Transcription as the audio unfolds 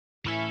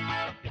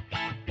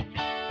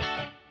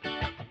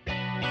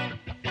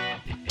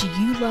Do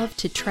you love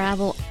to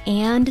travel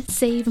and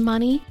save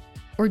money?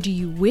 Or do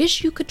you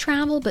wish you could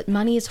travel but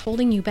money is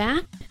holding you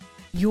back?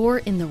 You're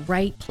in the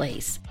right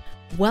place.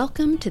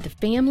 Welcome to the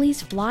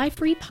Families Fly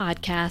Free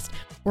podcast,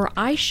 where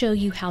I show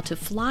you how to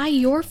fly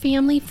your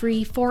family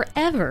free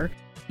forever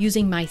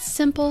using my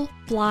simple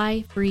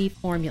fly free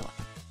formula.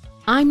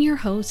 I'm your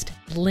host,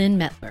 Lynn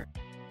Mettler.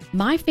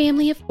 My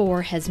family of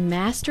four has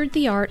mastered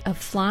the art of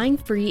flying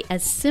free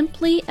as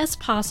simply as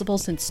possible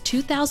since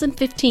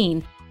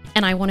 2015,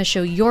 and I want to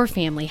show your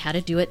family how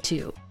to do it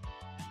too.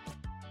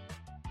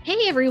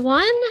 Hey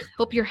everyone,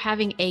 hope you're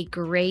having a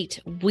great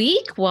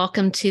week.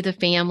 Welcome to the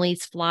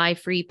Families Fly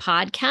Free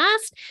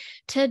podcast.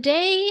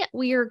 Today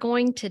we are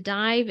going to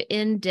dive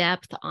in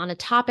depth on a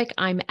topic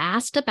I'm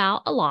asked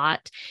about a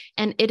lot,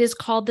 and it is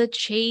called the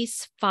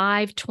Chase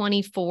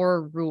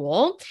 524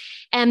 rule.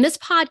 And this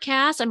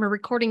podcast, I'm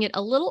recording it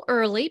a little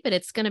early, but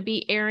it's going to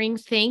be airing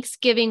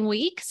Thanksgiving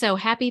week. So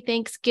happy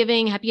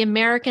Thanksgiving, happy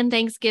American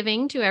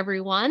Thanksgiving to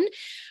everyone.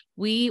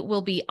 We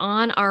will be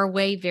on our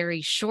way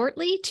very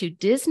shortly to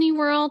Disney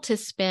World to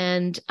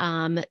spend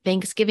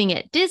Thanksgiving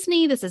at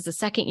Disney. This is the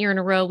second year in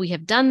a row we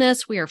have done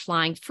this. We are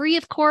flying free,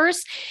 of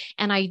course,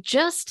 and I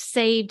just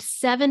saved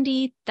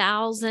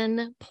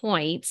 70,000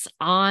 points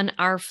on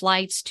our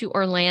flights to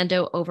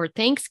Orlando over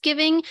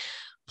Thanksgiving,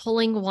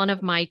 pulling one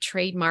of my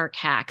trademark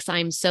hacks.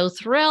 I'm so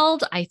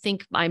thrilled. I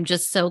think I'm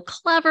just so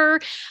clever.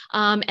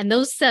 And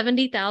those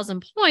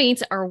 70,000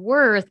 points are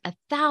worth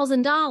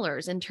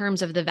 $1,000 in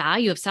terms of the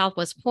value of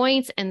Southwest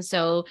points. And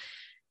so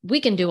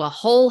we can do a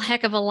whole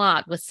heck of a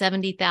lot with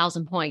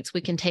 70,000 points.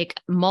 We can take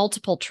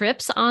multiple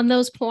trips on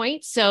those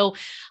points. So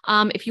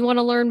if you want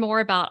to learn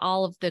more about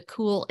all of the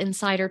cool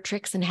insider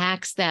tricks and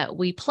hacks that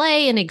we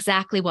play and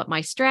exactly what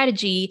my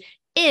strategy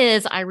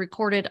is, I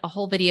recorded a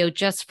whole video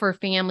just for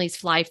Families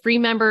Fly Free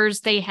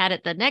members. They had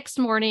it the next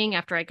morning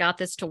after I got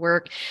this to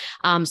work,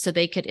 so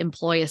they could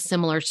employ a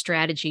similar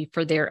strategy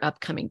for their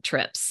upcoming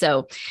trips.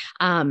 So,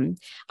 all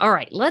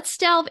right, let's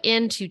delve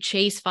into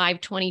Chase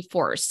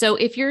 524. So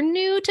if you're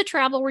new to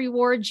travel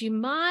rewards, you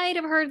might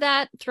have heard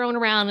that thrown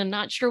around and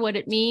not sure what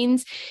it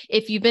means.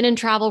 If you've been in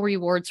travel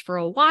rewards for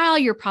a while,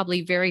 you're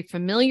probably very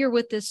familiar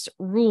with this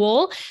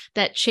rule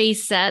that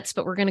Chase sets,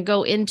 but we're going to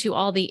go into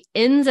all the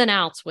ins and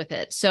outs with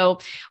it. So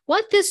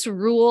what this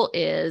rule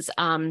is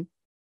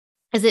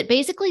it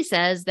basically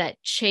says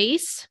that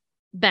Chase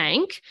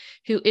Bank,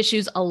 who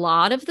issues a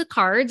lot of the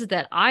cards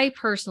that I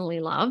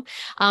personally love,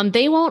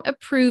 they won't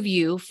approve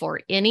you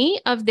for any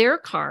of their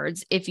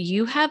cards if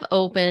you have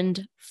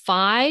opened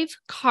 5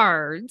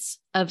 cards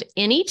of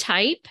any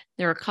type.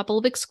 There are a couple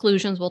of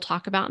exclusions we'll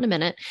talk about in a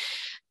minute,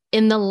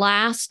 in the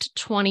last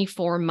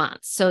 24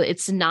 months. So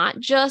it's not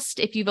just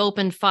if you've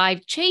opened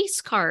 5 Chase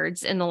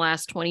cards in the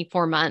last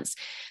 24 months.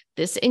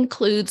 This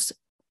includes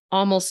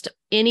almost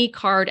any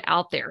card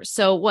out there.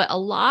 So what a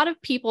lot of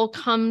people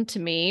come to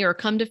me or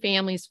come to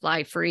Families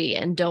Fly Free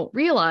and don't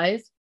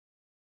realize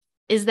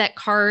is that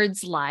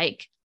cards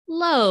like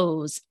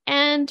Lowe's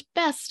and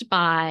Best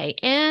Buy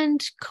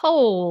and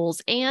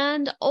Kohl's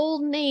and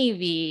Old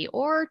Navy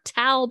or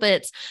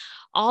Talbot's,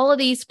 all of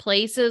these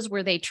places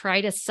where they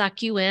try to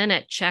suck you in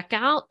at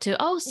checkout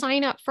to,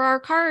 sign up for our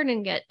card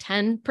and get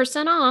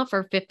 10% off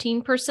or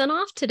 15%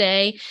 off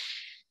today.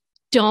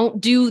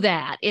 Don't do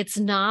that. It's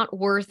not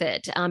worth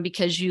it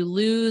because you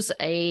lose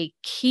a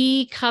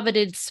key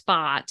coveted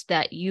spot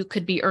that you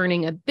could be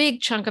earning a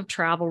big chunk of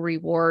travel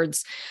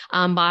rewards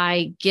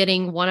by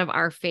getting one of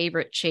our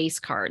favorite Chase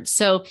cards.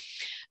 So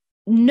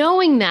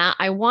knowing that,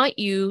 I want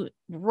you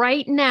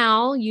right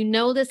now, you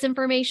know this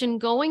information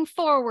going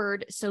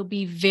forward, so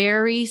be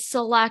very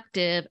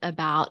selective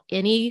about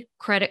any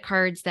credit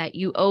cards that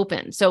you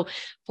open. So,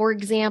 for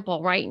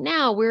example, right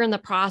now, we're in the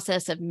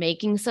process of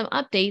making some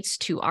updates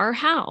to our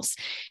house.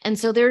 And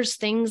so there's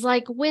things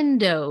like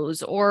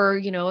windows or,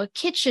 a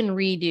kitchen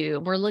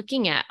redo. We're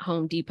looking at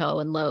Home Depot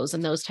and Lowe's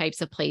and those types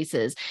of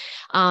places,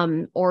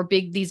 or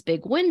these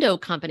big window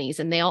companies,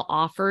 and they'll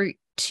offer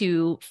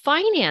to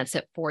finance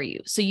it for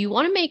you. So you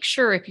want to make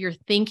sure if you're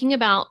thinking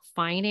about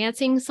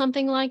financing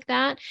something like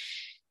that,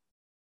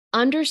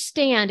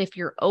 understand if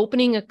you're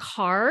opening a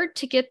card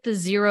to get the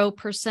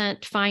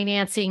 0%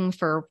 financing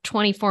for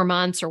 24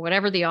 months or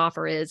whatever the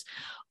offer is,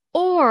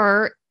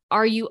 or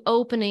are you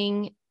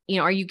opening,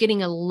 are you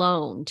getting a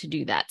loan to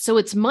do that? So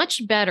it's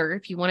much better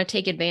if you want to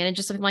take advantage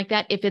of something like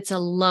that, if it's a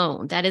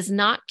loan. That does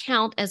not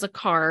count as a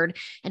card,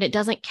 and it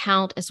doesn't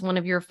count as one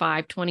of your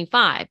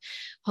 525.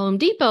 Home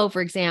Depot,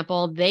 for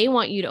example, they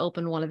want you to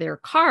open one of their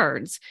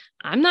cards.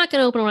 I'm not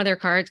going to open one of their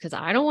cards because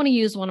I don't want to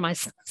use one of my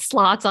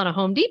slots on a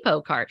Home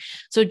Depot card.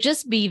 So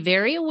just be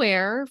very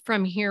aware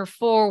from here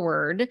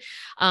forward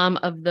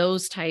of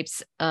those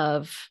types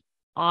of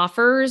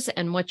offers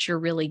and what you're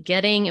really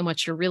getting and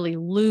what you're really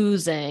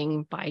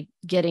losing by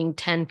getting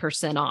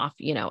 10% off,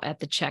 at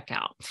the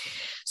checkout.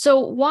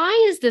 So why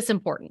is this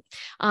important?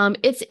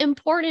 It's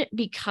important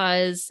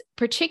because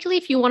particularly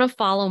if you want to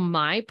follow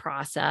my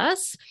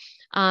process,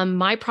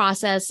 My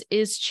process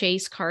is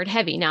Chase card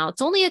heavy. Now,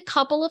 it's only a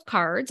couple of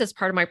cards as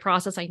part of my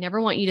process. I never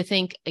want you to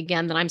think,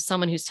 again, that I'm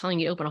someone who's telling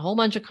you to open a whole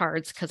bunch of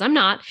cards, because I'm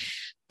not.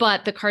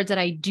 But the cards that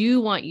I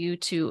do want you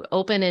to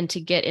open and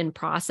to get in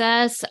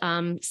process,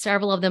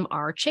 several of them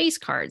are Chase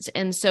cards.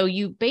 And so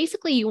you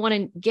want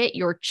to get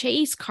your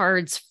Chase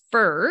cards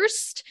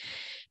first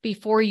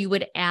before you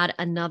would add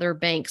another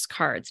bank's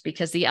cards,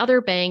 because the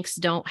other banks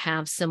don't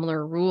have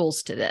similar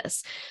rules to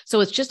this.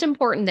 So it's just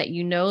important that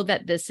you know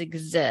that this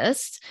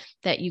exists,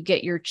 that you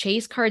get your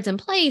Chase cards in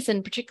place.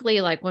 And particularly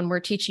like when we're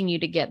teaching you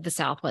to get the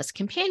Southwest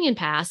Companion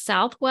Pass,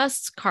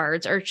 Southwest's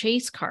cards are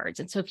Chase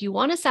cards. And so if you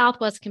want a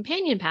Southwest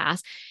Companion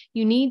Pass,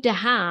 you need to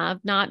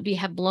have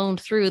blown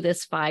through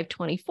this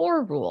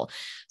 524 rule.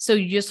 So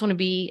you just want to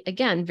be,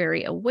 again,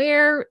 very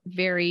aware,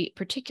 very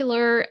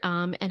particular,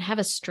 and have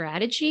a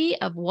strategy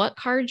of what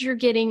cards you're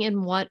getting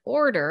in what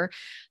order,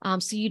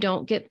 so you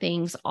don't get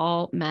things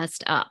all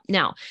messed up.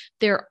 Now,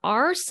 there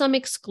are some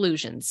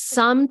exclusions,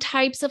 some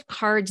types of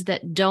cards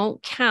that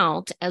don't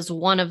count as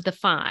one of the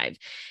 5.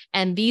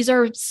 And these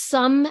are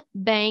some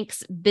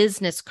banks'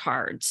 business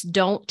cards,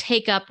 don't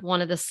take up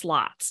one of the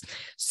slots.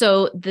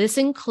 So this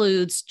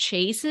includes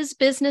Chase's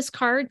business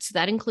cards.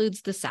 That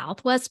includes the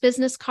Southwest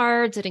business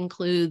cards. It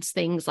includes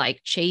things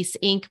like Chase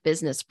Inc.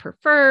 Business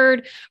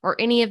Preferred or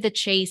any of the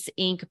Chase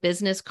Inc.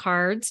 business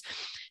cards.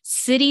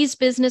 Citi's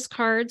business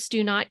cards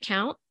do not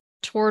count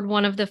toward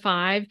one of the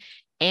 5.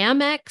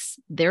 Amex,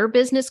 their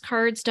business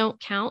cards don't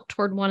count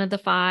toward one of the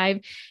 5.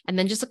 And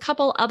then just a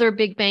couple other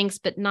big banks,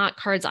 but not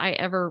cards I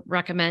ever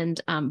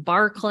recommend.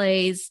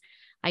 Barclays.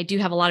 I do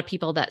have a lot of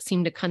people that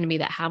seem to come to me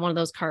that have one of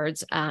those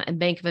cards, and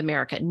Bank of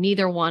America.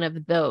 Neither one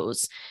of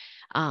those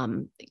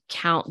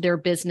count their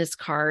business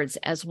cards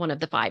as one of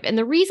the 5. And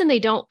the reason they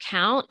don't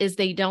count is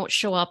they don't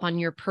show up on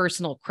your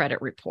personal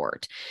credit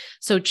report.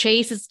 So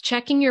Chase is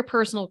checking your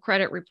personal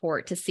credit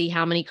report to see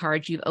how many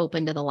cards you've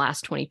opened in the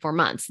last 24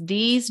 months.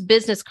 These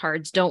business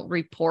cards don't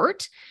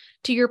report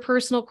to your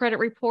personal credit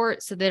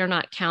report, so they're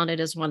not counted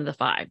as one of the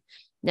 5.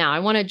 Now, I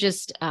want to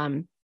just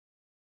add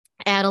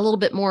a little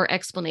bit more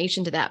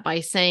explanation to that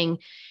by saying,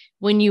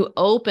 when you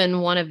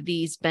open one of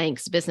these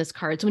banks' business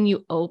cards, when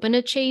you open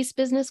a Chase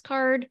business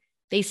card,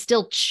 they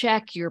still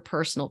check your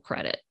personal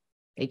credit.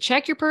 They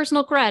check your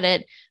personal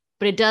credit,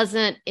 but it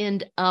doesn't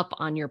end up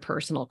on your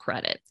personal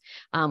credit,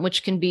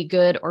 which can be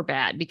good or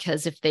bad,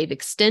 because if they've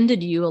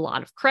extended you a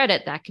lot of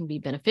credit, that can be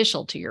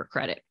beneficial to your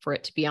credit for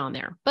it to be on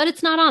there, but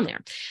it's not on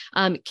there.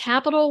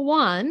 Capital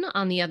One,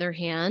 on the other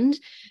hand,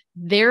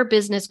 their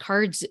business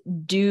cards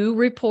do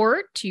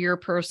report to your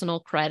personal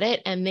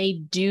credit, and they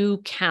do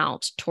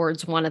count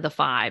towards one of the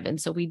 5. And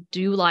so we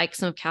do like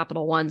some of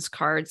Capital One's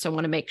cards. So I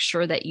want to make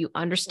sure that you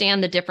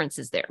understand the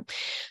differences there.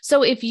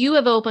 So if you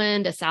have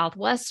opened a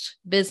Southwest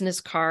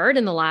business card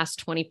in the last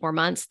 24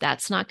 months,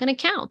 that's not going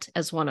to count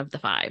as one of the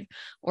 5.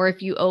 Or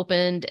if you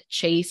opened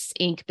Chase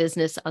Inc.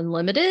 Business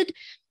Unlimited,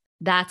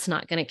 that's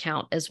not going to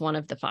count as one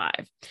of the 5.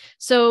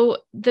 So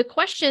the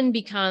question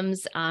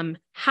becomes,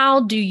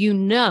 how do you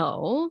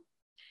know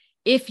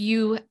if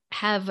you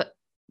have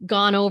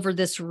gone over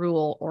this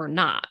rule or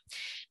not?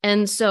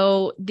 And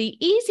so the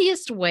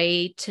easiest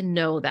way to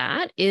know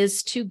that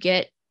is to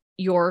get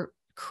your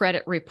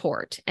credit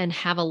report and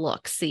have a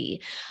look,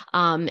 see.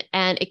 And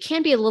it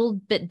can be a little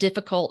bit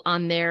difficult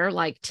on there,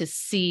 like to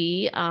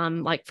see,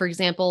 like for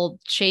example,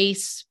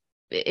 Chase,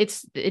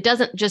 it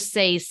doesn't just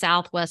say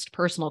Southwest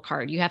personal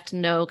card. You have to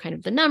know kind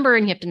of the number,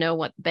 and you have to know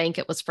what bank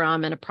it was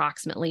from and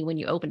approximately when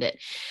you opened it.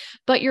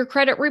 But your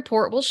credit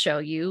report will show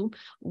you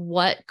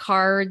what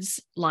cards,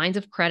 lines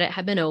of credit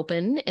have been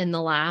opened in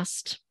the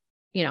last,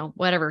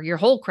 whatever, your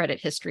whole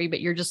credit history,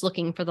 but you're just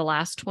looking for the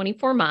last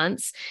 24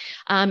 months.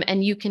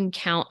 And you can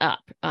count up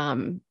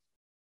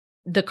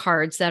the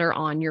cards that are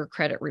on your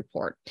credit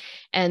report.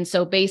 And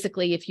so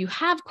basically, if you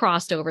have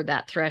crossed over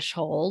that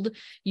threshold,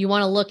 you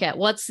want to look at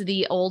what's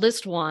the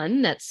oldest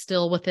one that's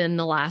still within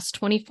the last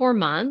 24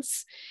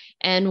 months,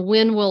 and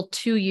when will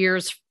 2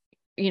 years,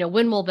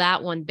 when will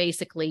that one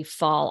basically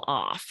fall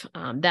off?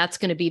 That's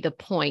going to be the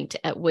point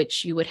at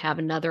which you would have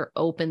another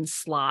open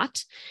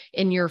slot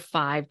in your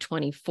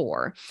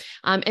 524.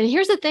 And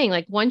here's the thing,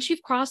 like once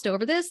you've crossed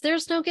over this,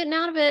 there's no getting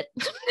out of it.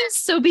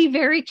 So be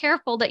very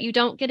careful that you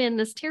don't get in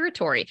this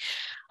territory.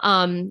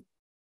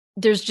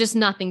 There's just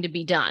nothing to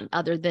be done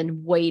other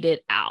than wait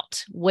it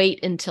out.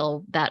 Wait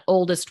until that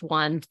oldest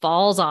one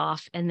falls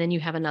off, and then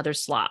you have another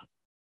slot.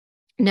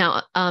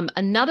 Now,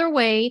 another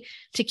way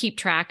to keep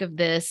track of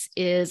this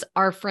is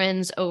our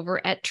friends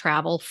over at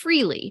Travel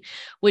Freely,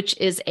 which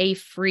is a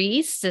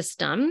free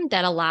system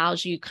that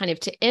allows you kind of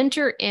to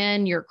enter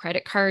in your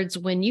credit cards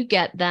when you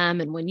get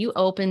them and when you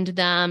opened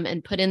them,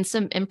 and put in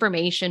some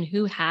information,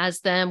 who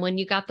has them, when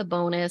you got the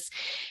bonus,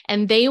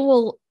 and they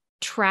will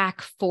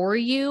track for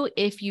you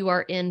if you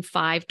are in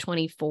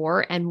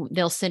 524, and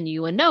they'll send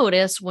you a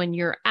notice when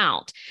you're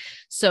out.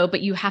 So,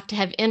 but you have to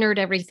have entered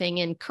everything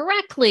in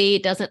correctly.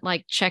 It doesn't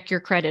like check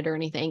your credit or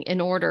anything in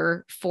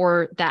order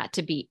for that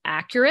to be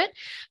accurate.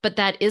 But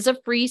that is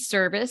a free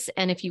service.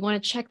 And if you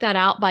want to check that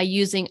out by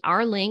using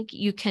our link,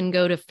 you can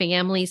go to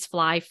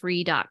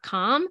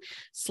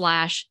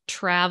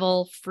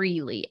familiesflyfree.com/travel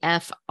freely,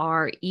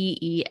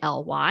 FREELY.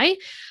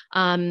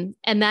 And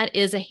that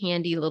is a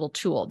handy little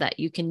tool that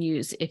you can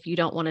use if you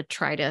don't want to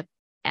try to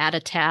add a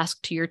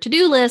task to your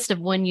to-do list of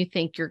when you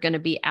think you're going to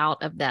be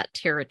out of that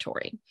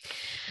territory.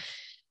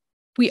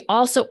 We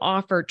also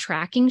offer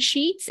tracking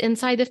sheets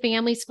inside the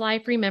Families Fly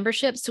Free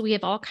membership. So we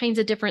have all kinds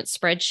of different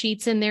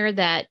spreadsheets in there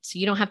that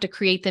you don't have to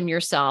create them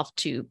yourself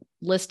to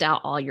list out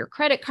all your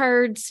credit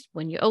cards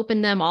when you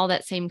open them, all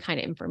that same kind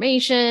of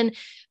information,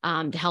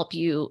 to help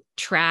you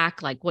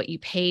track like what you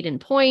paid in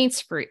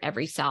points for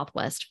every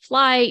Southwest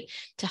flight,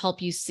 to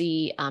help you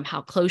see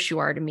how close you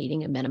are to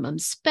meeting a minimum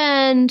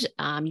spend,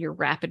 your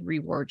rapid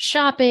reward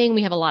shopping.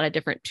 We have a lot of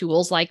different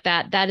tools like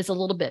that. That is a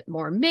little bit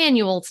more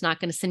manual. It's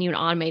not going to send you an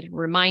automated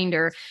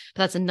reminder,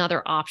 but that's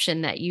another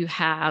option that you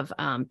have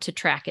to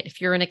track it. If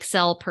you're an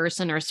Excel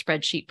person or a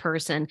spreadsheet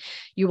person,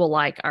 you will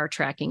like our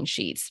tracking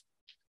sheets.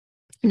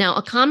 Now,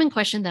 a common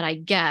question that I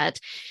get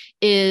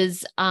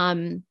is,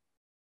 because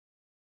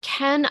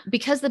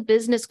the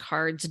business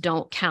cards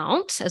don't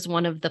count as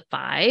one of the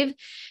 5,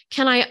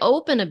 can I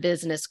open a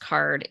business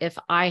card if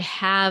I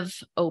have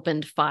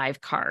opened 5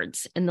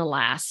 cards in the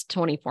last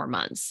 24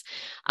 months?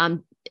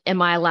 Am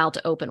I allowed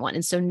to open one?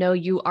 And so, no,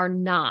 you are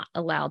not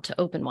allowed to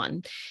open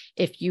one.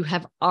 If you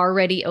have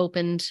already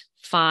opened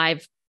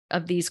 5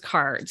 of these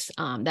cards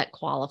that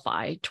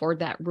qualify toward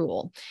that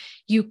rule.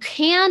 You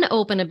can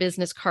open a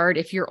business card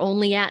if you're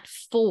only at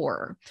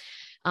 4,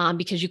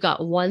 because you've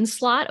got 1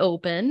 slot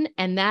open,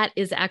 and that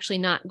is actually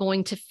not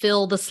going to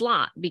fill the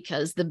slot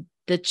because the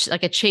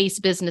like a Chase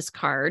business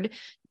card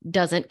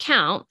doesn't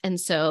count. And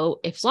so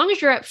as long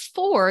as you're at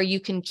 4,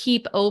 you can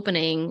keep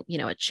opening,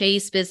 a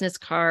Chase business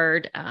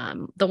card,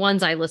 the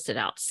ones I listed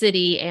out,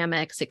 Citi,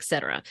 Amex,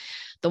 etc.,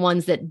 the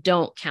ones that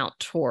don't count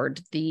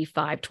toward the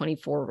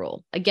 524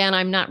 rule. Again,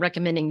 I'm not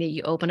recommending that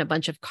you open a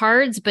bunch of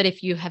cards, but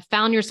if you have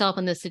found yourself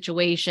in this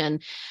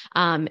situation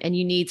and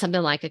you need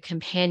something like a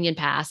companion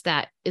pass,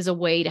 that is a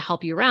way to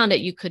help you around it.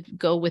 You could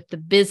go with the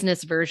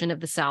business version of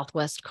the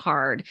Southwest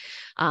card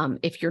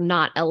if you're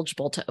not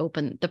eligible to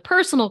open the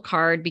personal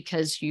card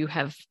because you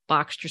have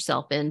boxed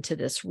yourself into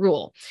this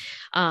rule.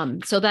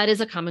 So that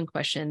is a common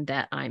question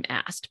that I'm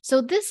asked.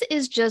 So this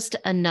is just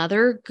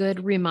another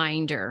good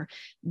reminder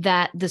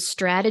that the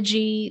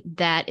strategy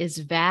that is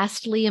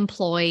vastly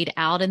employed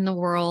out in the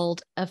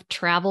world of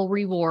travel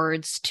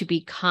rewards to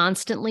be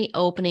constantly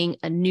opening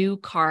a new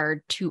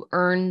card to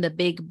earn the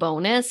big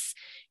bonus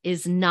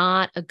is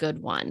not a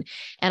good one.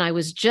 And I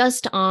was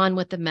just on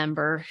with a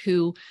member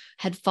who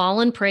had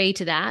fallen prey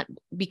to that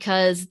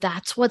because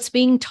that's what's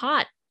being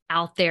taught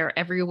out there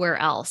everywhere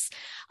else.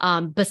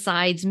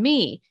 Besides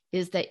me,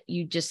 is that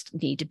you just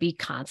need to be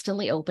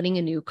constantly opening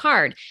a new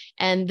card.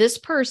 And this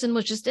person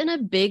was just in a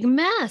big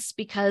mess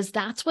because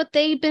that's what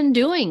they'd been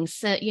doing,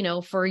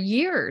 for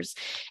years.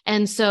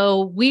 And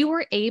so we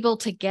were able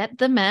to get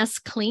the mess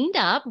cleaned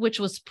up, which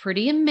was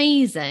pretty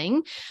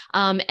amazing,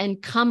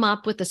 and come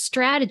up with a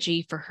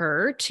strategy for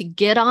her to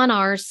get on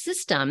our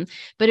system.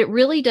 But it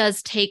really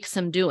does take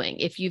some doing.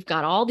 If you've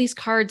got all these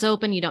cards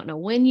open, you don't know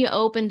when you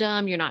opened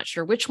them, you're not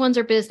sure which ones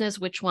are business,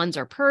 which ones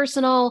are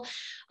personal.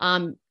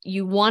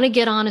 You want to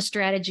get on a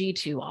strategy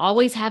to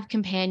always have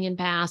companion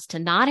pass, to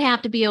not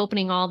have to be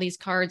opening all these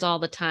cards all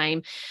the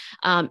time.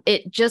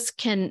 It just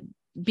can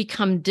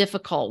become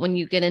difficult when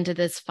you get into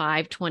this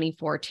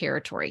 524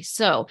 territory.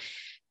 So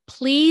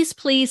please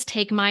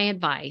take my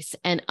advice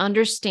and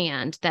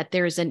understand that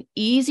there's an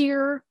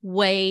easier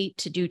way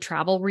to do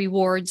travel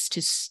rewards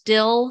to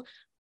still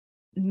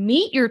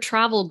meet your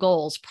travel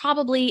goals,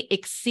 probably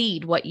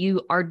exceed what you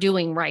are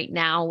doing right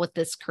now with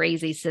this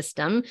crazy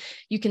system.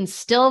 You can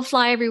still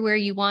fly everywhere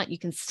you want. You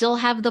can still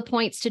have the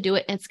points to do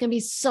it. And it's going to be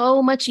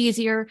so much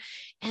easier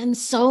and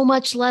so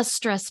much less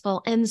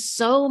stressful and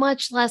so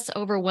much less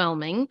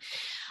overwhelming.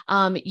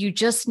 You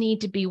just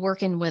need to be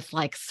working with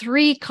like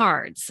 3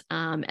 cards.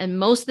 And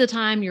most of the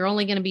time, you're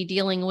only going to be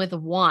dealing with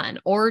 1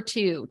 or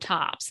 2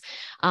 tops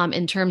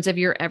in terms of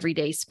your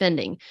everyday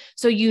spending.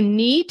 So you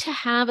need to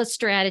have a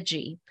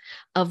strategy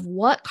of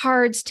what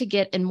cards to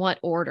get in what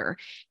order.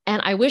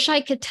 And I wish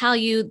I could tell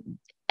you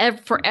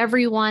for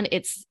everyone,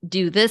 it's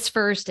do this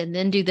first and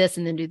then do this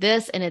and then do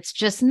this. And it's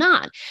just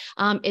not.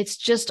 It's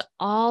just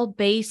all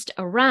based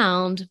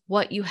around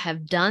what you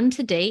have done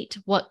to date,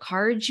 what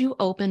cards you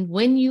opened,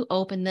 when you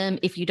open them.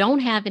 If you don't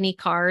have any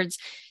cards,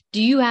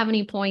 Do you have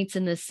any points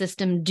in this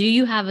system? Do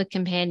you have a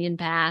companion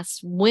pass?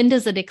 When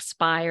does it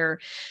expire?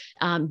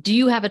 Do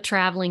you have a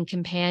traveling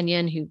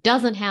companion who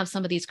doesn't have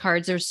some of these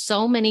cards? There's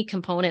so many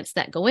components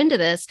that go into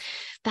this.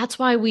 That's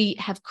why we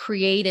have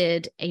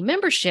created a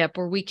membership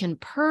where we can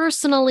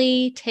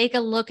personally take a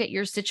look at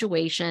your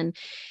situation.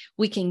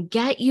 We can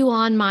get you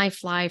on my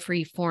Fly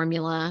Free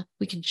formula.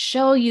 We can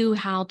show you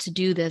how to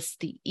do this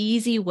the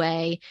easy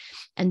way.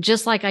 And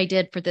just like I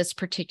did for this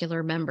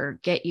particular member,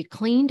 get you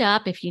cleaned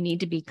up if you need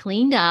to be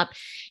cleaned up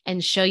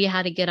and show you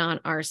how to get on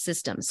our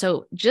system.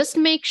 So just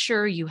make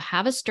sure you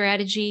have a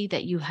strategy,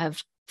 that you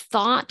have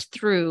thought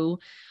through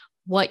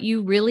what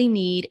you really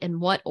need in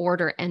what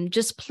order. And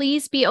just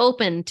please be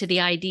open to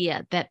the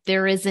idea that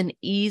there is an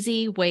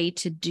easy way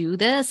to do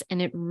this.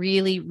 And it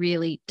really,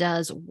 really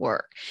does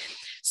work.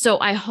 So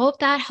I hope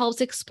that helps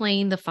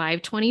explain the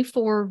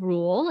 524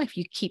 rule. If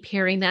you keep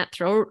hearing that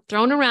thrown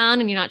around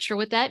and you're not sure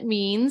what that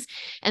means,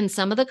 and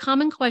some of the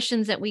common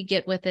questions that we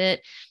get with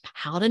it,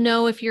 how to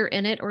know if you're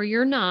in it or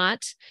you're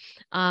not,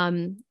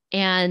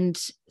 and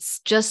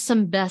just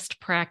some best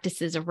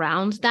practices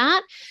around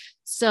that.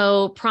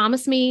 So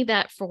promise me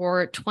that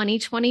for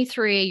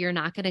 2023, you're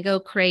not going to go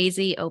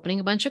crazy opening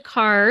a bunch of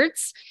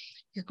cards.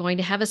 You're going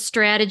to have a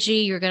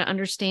strategy. You're going to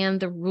understand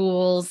the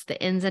rules, the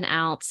ins and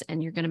outs,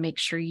 and you're going to make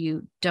sure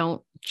you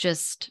don't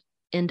just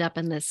end up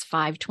in this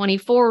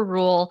 524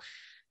 rule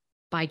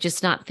by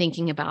just not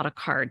thinking about a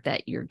card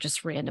that you're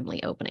just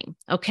randomly opening.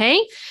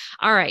 Okay.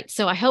 All right.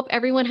 So I hope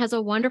everyone has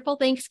a wonderful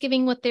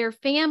Thanksgiving with their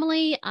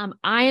family.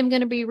 I am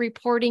going to be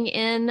reporting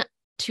in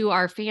to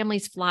our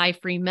Families Fly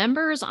Free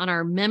members on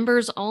our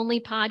members only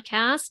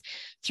podcast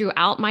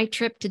throughout my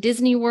trip to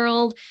Disney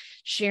World,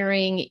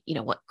 sharing,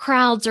 what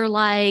crowds are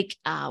like,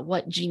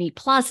 what Genie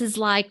Plus is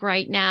like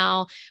right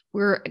now.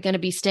 We're going to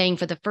be staying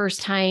for the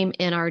first time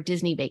in our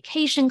Disney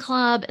Vacation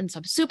Club. And so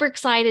I'm super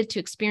excited to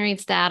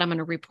experience that. I'm going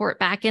to report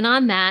back in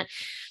on that.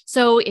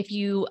 So if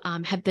you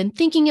have been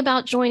thinking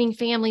about joining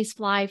Families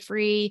Fly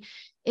Free,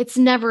 it's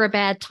never a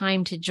bad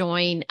time to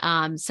join.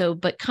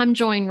 But come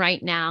join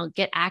right now,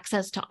 get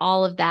access to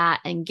all of that,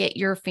 and get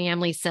your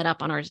family set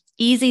up on our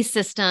easy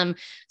system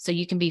so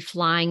you can be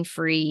flying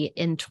free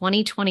in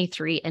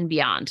 2023 and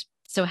beyond.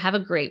 So have a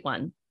great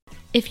one.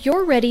 If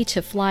you're ready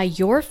to fly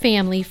your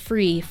family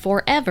free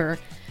forever,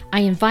 I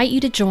invite you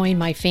to join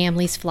my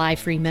Families Fly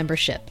Free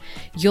membership.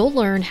 You'll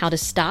learn how to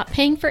stop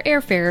paying for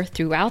airfare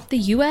throughout the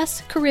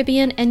US,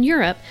 Caribbean, and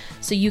Europe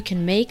so you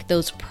can make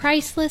those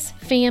priceless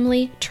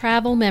family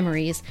travel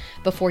memories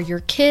before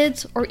your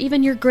kids or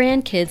even your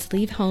grandkids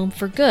leave home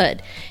for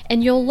good.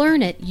 And you'll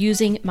learn it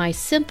using my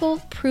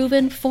simple,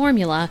 proven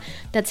formula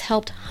that's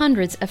helped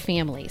hundreds of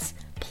families.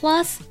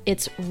 Plus,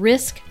 it's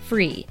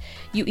risk-free.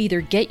 You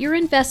either get your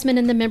investment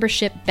in the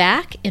membership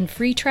back in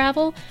free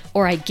travel,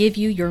 or I give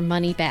you your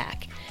money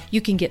back. You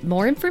can get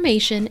more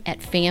information at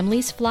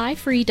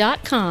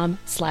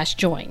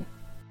familiesflyfree.com/join.